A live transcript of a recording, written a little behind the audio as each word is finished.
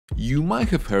You might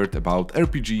have heard about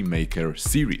RPG Maker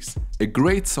series, a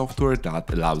great software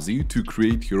that allows you to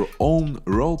create your own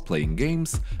role-playing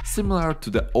games similar to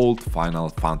the old Final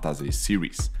Fantasy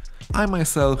series. I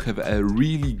myself have a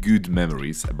really good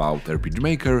memories about RPG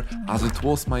Maker as it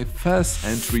was my first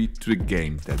entry to the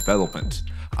game development.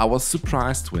 I was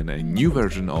surprised when a new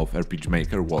version of RPG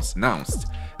Maker was announced,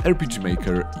 RPG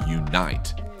Maker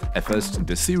Unite. A first in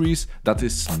the series that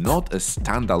is not a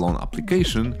standalone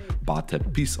application, but a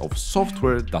piece of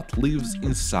software that lives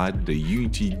inside the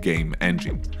Unity game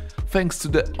engine. Thanks to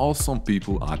the awesome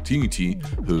people at Unity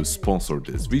who sponsored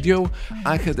this video,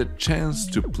 I had a chance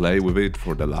to play with it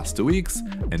for the last 2 weeks,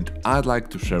 and I'd like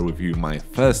to share with you my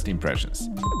first impressions.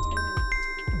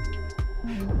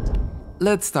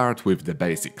 Let's start with the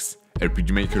basics.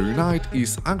 RPG Maker Unite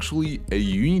is actually a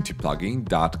Unity plugin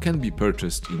that can be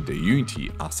purchased in the Unity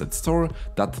asset store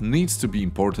that needs to be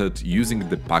imported using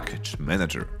the package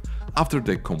manager. After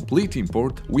the complete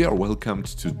import, we are welcomed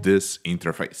to this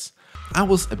interface. I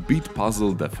was a bit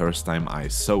puzzled the first time I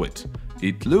saw it.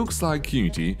 It looks like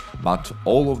Unity, but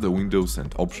all of the windows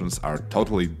and options are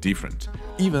totally different.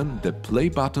 Even the play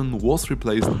button was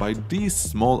replaced by this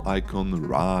small icon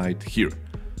right here.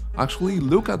 Actually,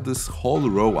 look at this whole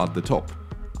row at the top.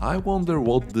 I wonder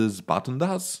what this button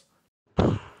does.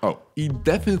 Oh, it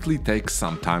definitely takes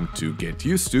some time to get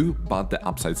used to, but the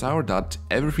upsides are that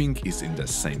everything is in the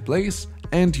same place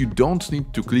and you don't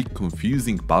need to click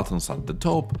confusing buttons at the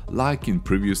top like in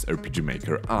previous RPG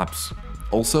Maker apps.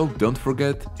 Also, don't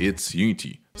forget it's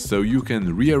Unity, so you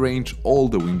can rearrange all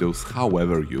the windows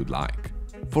however you'd like.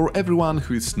 For everyone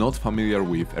who is not familiar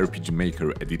with RPG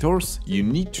Maker editors, you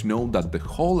need to know that the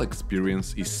whole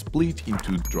experience is split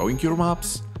into drawing your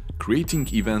maps, creating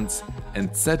events,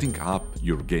 and setting up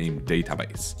your game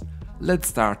database. Let's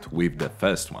start with the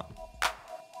first one.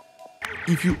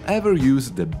 If you ever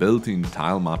use the built-in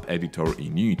tile map editor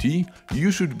in Unity,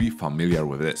 you should be familiar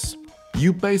with this.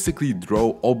 You basically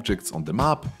draw objects on the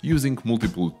map using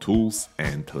multiple tools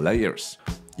and layers.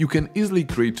 You can easily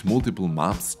create multiple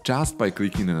maps just by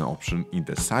clicking an option in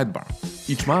the sidebar.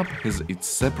 Each map has its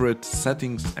separate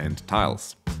settings and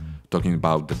tiles. Talking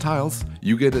about the tiles,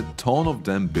 you get a ton of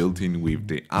them built in with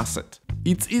the asset.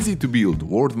 It's easy to build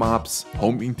world maps,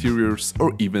 home interiors,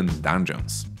 or even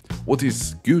dungeons. What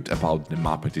is good about the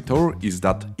map editor is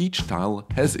that each tile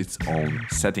has its own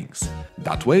settings.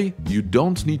 That way, you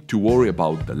don't need to worry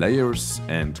about the layers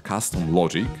and custom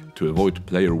logic to avoid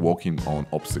player walking on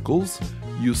obstacles.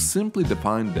 You simply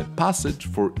define the passage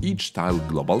for each tile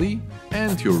globally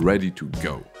and you're ready to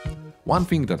go. One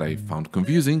thing that I found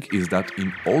confusing is that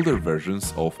in older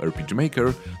versions of RPG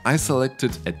Maker, I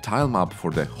selected a tile map for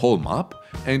the whole map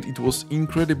and it was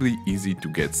incredibly easy to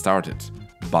get started.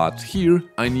 But here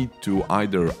I need to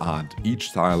either add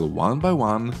each tile one by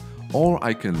one, or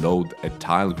I can load a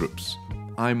tile groups.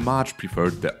 I much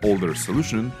preferred the older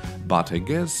solution, but I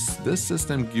guess this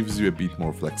system gives you a bit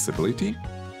more flexibility.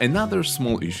 Another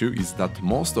small issue is that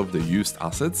most of the used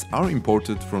assets are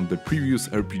imported from the previous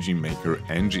RPG Maker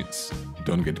engines.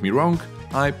 Don't get me wrong,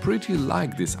 I pretty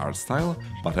like this art style,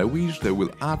 but I wish they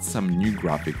will add some new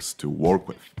graphics to work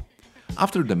with.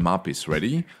 After the map is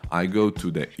ready, I go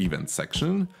to the event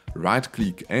section,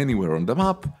 right-click anywhere on the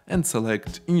map and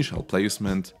select Initial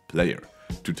Placement Player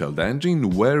to tell the engine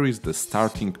where is the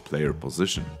starting player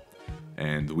position.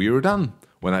 And we're done!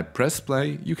 When I press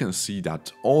play, you can see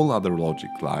that all other logic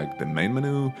like the main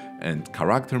menu and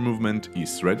character movement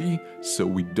is ready, so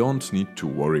we don't need to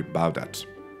worry about that.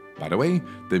 By the way,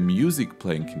 the music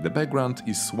playing in the background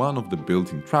is one of the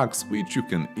built-in tracks which you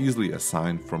can easily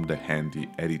assign from the handy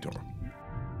editor.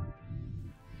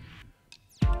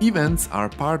 Events are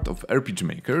part of RPG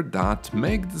Maker that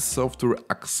make the software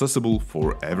accessible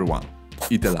for everyone.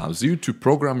 It allows you to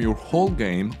program your whole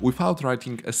game without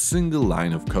writing a single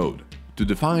line of code. To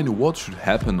define what should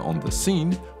happen on the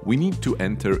scene, we need to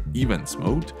enter Events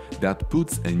mode that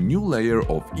puts a new layer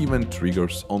of event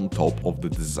triggers on top of the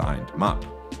designed map.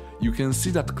 You can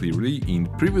see that clearly in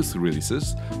previous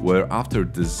releases, where after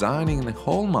designing the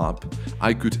whole map,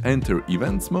 I could enter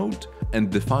Events mode and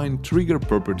define trigger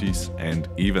properties and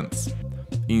events.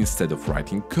 Instead of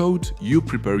writing code, you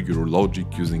prepare your logic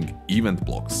using event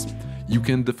blocks. You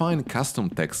can define custom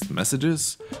text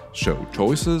messages, show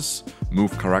choices,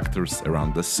 move characters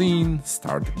around the scene,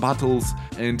 start battles,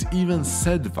 and even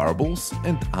set variables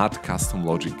and add custom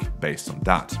logic based on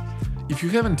that. If you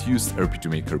haven't used RPG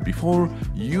Maker before,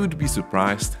 you'd be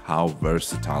surprised how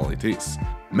versatile it is.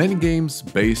 Many games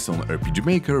based on RPG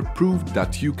Maker proved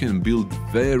that you can build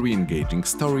very engaging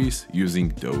stories using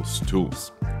those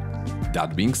tools.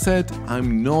 That being said,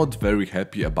 I'm not very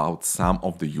happy about some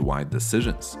of the UI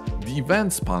decisions. The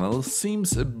events panel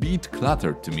seems a bit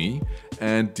cluttered to me,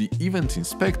 and the event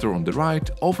inspector on the right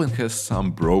often has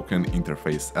some broken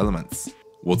interface elements.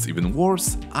 What's even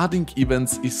worse, adding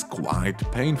events is quite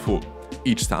painful.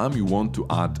 Each time you want to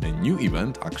add a new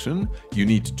event action, you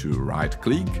need to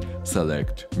right-click,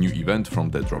 select New Event from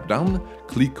the drop-down,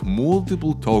 click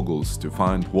multiple toggles to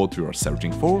find what you are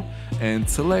searching for, and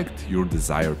select your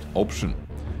desired option.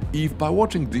 If by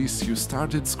watching this you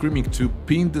started screaming to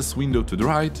pin this window to the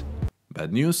right,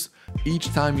 bad news, each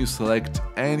time you select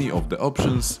any of the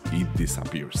options, it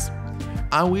disappears.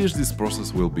 I wish this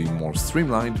process will be more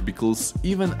streamlined, because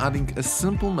even adding a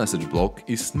simple message block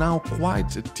is now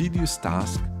quite a tedious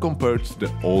task compared to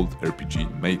the old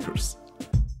RPG makers.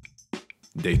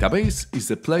 Database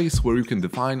is a place where you can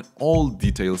define all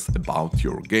details about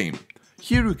your game.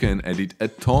 Here you can edit a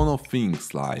ton of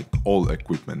things like all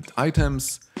equipment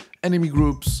items, enemy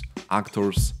groups,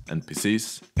 actors,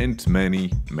 NPCs, and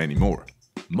many more.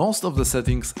 Most of the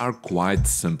settings are quite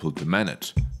simple to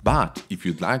manage, but if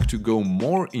you'd like to go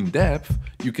more in depth,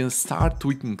 you can start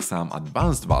tweaking some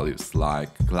advanced values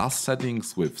like class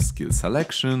settings with skill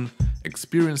selection,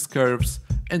 experience curves,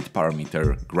 and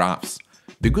parameter graphs.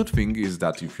 The good thing is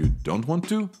that if you don't want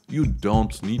to, you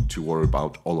don't need to worry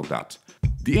about all of that.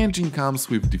 The engine comes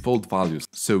with default values,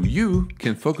 so you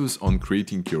can focus on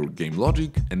creating your game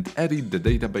logic and edit the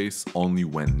database only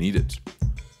when needed.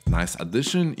 Nice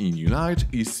addition in Unite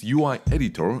is UI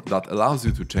editor that allows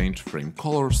you to change frame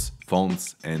colors,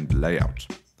 fonts, and layout.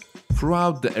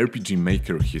 Throughout the RPG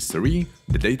Maker history,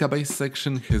 the database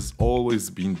section has always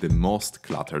been the most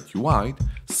cluttered UI,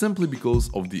 simply because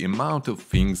of the amount of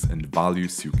things and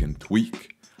values you can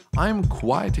tweak. I'm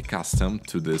quite accustomed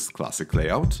to this classic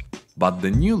layout, but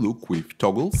the new look with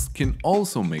toggles can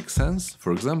also make sense,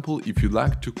 for example, if you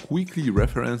like to quickly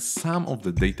reference some of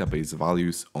the database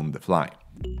values on the fly.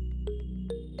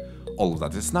 All of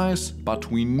that is nice, but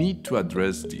we need to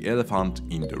address the elephant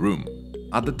in the room.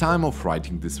 At the time of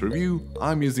writing this review,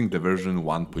 I'm using the version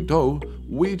 1.0,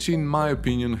 which in my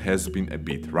opinion has been a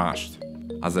bit rushed.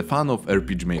 As a fan of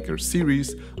RPG Maker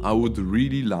series, I would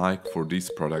really like for this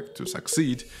product to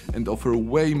succeed and offer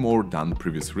way more than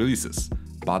previous releases,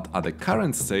 but at the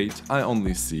current state I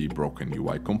only see broken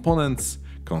UI components,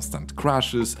 constant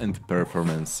crashes and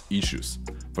performance issues.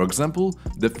 For example,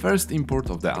 the first import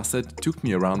of the asset took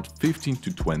me around 15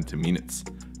 to 20 minutes.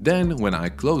 Then, when I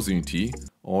close Unity,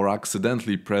 or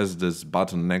accidentally press this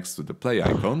button next to the play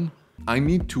icon, I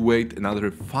need to wait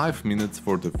another 5 minutes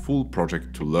for the full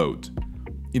project to load.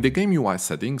 In the game UI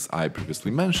settings I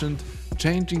previously mentioned,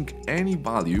 changing any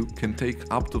value can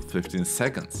take up to 15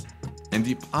 seconds. And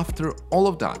if after all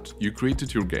of that you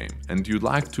created your game and you'd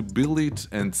like to build it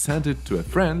and send it to a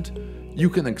friend, you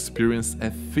can experience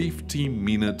a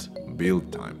 50-minute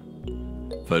build time.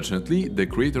 Fortunately, the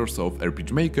creators of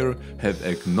RPG Maker have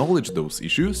acknowledged those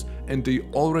issues and they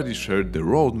already shared the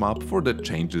roadmap for the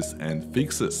changes and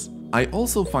fixes. I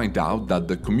also find out that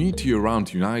the community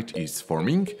around Unite is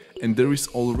forming and there is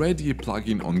already a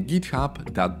plugin on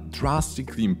GitHub that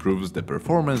drastically improves the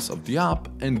performance of the app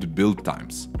and build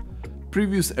times.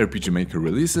 Previous RPG Maker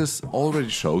releases already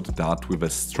showed that with a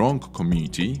strong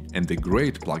community and a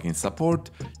great plugin support,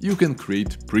 you can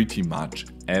create pretty much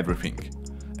everything.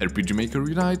 RPG Maker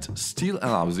Unite still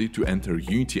allows you to enter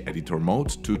Unity editor mode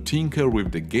to tinker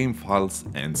with the game files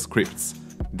and scripts.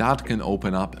 That can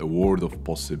open up a world of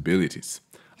possibilities.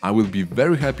 I will be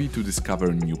very happy to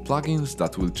discover new plugins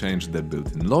that will change the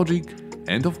built-in logic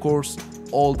and of course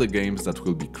all the games that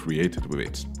will be created with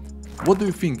it. What do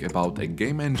you think about a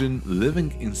game engine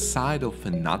living inside of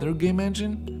another game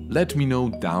engine? Let me know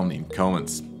down in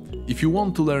comments. If you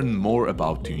want to learn more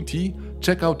about Unity,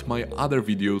 check out my other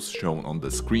videos shown on the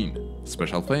screen.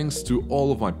 Special thanks to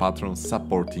all of my patrons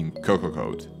supporting Coco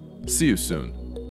Code. See you soon!